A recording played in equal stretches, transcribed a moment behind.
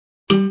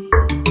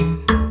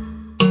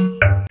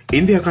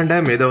India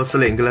කණ්ඩායම මේ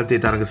දවස්වල එංගලන්තයේ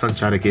තරඟ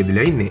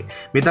සංචාරකයේදීලා ඉන්නේ.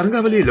 මේ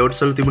තරඟාවලියේ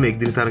ලෝඩ්ස්වල තිබුණු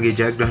එක්දින තරඟයේ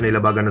ජයග්‍රහණය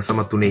ලබා ගන්න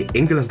සමත් වුණේ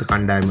එංගලන්ත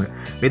කණ්ඩායම.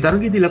 මේ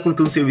තරඟයේදී ලකුණු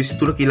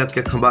 323ක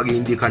ඉලක්කයක් හඹාගේ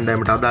ඉන්දියා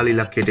කණ්ඩායමට අදාළ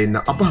ඉලක්කයට එන්න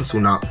අපහසු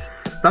වුණා.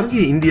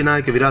 තරඟයේ ඉන්දියා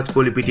නායක විරාජ්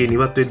කෝලි පිටියේ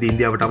නිවත් වෙද්දී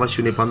ඉන්දියාවට අවශ්‍ය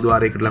වුණේ පන්දු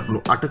ආරයකට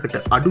ලකුණු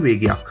 8කට අඩු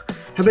වේගයක්.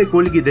 හැබැයි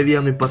කෝලිගේ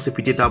දෙවියාමෙන් පස්සේ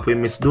පිටියට ආපු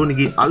MS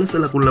ධෝනිගේ අලස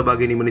ලකුණු ලබා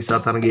ගැනීම නිසා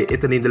තරඟයේ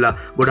එතන ඉඳලා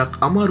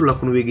ගොඩක් අමාරු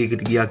ලකුණු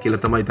වේගයකට ගියා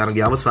කියලා තමයි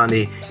තරඟයේ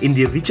අවසානයේ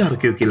ඉන්දියා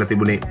විචාරකයෝ කියලා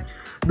තිබුණේ.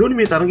 ධෝනි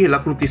මේ තරඟයේ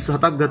ලකුණු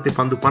 37ක් ගත්තේ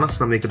පන්දු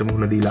 59කට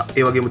මුහුණ දීලා.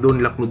 ඒ වගේම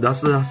ධෝනි ලකුණු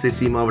 10000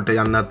 සීමාවට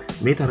යන්නත්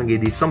මේ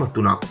තරඟයේදී සමත්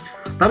වුණා.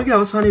 තරඟයේ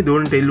අවසානයේ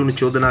ධෝනිට එල්ලුණු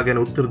චෝදනා ගැන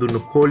උත්තර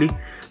දුන්න කෝලි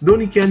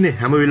ධෝනි කියන්නේ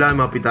හැම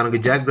වෙලාවෙම අපි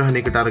තරඟ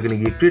ජයග්‍රහණයකට අරගෙන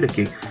ගිය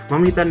ක්‍රීඩකෙක්.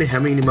 මම හිතන්නේ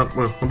හැම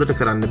ඉනිමක්ම හොඳට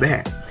කරන්න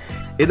බෑ.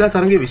 එදා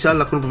තරඟයේ විශාල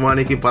ලකුණු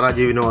ප්‍රමාණයකින්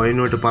පරාජය වෙනවා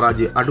වෙනුවට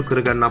පරාජය අඩු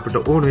කරගන්න අපිට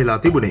ඕන වෙලා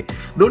තිබුණේ.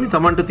 ධෝනි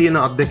තමන්ට තියෙන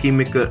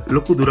අත්දැකීම් එක්ක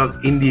ලොකු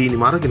දුරක් ඉන්දියා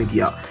ඉනිම අරගෙන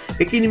ගියා.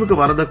 එක ඉනිමක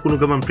වරදක් වුණු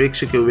ගමන්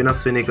ප්‍රේක්ෂකයෝ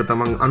වෙනස් වෙන එක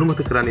තමන්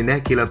අනුමත කරන්නේ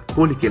නැහැ කියලා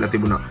කෝලි කියලා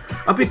තිබුණා.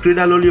 අපි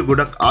ක්‍රීඩා ලෝලිය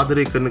ගොඩක්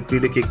ආදරය කරන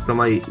ක්‍රීඩකෙක්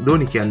තමයි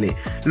ධෝනි කියන්නේ.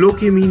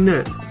 ලෝකෙම ඉන්න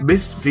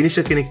බෙස්ට්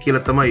ෆිනිෂර් කෙනෙක්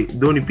කියලා තමයි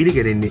ධෝනි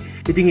පිළිගන්නේ.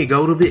 ඉතින් ඒ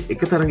ගෞරවය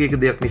එක තරඟයක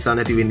දෙයක් නිසා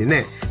නැති වෙන්නේ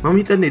නැහැ.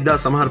 මම හිතන්නේ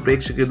එදා සමහර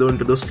ප්‍රේක්ෂකයෝ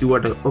ධෝනිට දොස්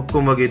කිව්වට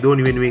ඔක්කොම වගේ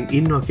ධෝනි වෙනුවෙන්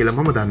ඉන්නවා කියලා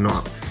මම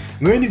දන්නවා.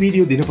 මෙවැනි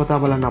වීඩියෝ දිනපතා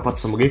බලන්න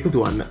අපත් සමග එකතු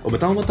වන්න. ඔබ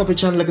තවමත් අපේ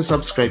channel එක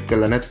subscribe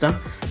කරලා නැත්නම්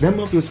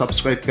දැන්ම අපිව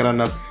subscribe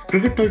කරන්නත්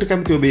ක්‍රිකට් වලට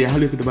කැමති ඔබේ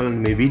යාළුවෙකුට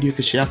බලන්න මේ වීඩියෝ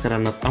එක share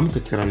කරන්නත්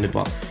අමතක කරන්න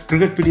එපා.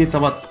 ක්‍රිකට් පිටියේ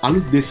තවත්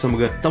අලුත් දේ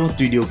සමග තවත්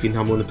වීඩියෝකින්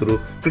හමු වනතුරු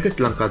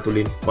ක්‍රිකට් ලංකා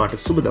තුලින් පාට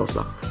සුබ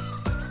දවසක්.